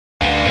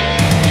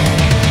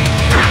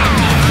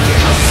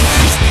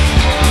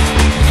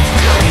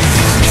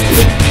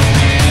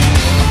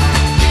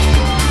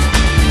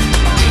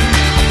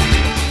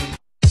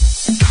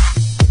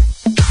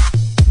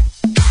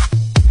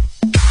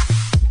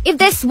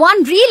there's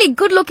one really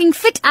good-looking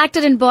fit actor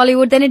in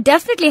Bollywood, then it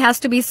definitely has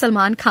to be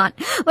Salman Khan.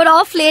 But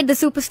off late, the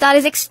superstar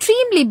is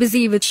extremely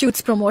busy with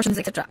shoots, promotions,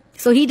 etc.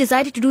 So he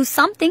decided to do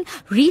something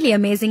really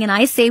amazing, and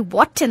I say,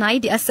 what an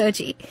idea,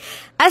 Sergi.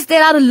 As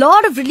there are a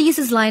lot of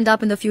releases lined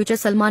up in the future,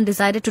 Salman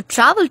decided to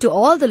travel to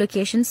all the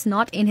locations,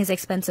 not in his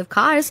expensive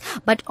cars,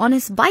 but on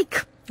his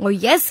bike. Oh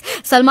yes,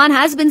 Salman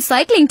has been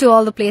cycling to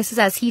all the places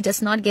as he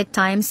does not get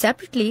time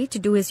separately to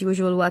do his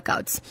usual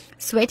workouts.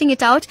 Sweating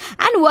it out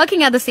and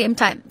working at the same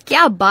time.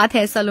 Kya baat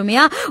hai,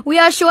 Salomia? We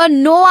are sure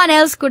no one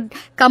else could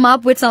come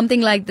up with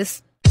something like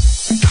this.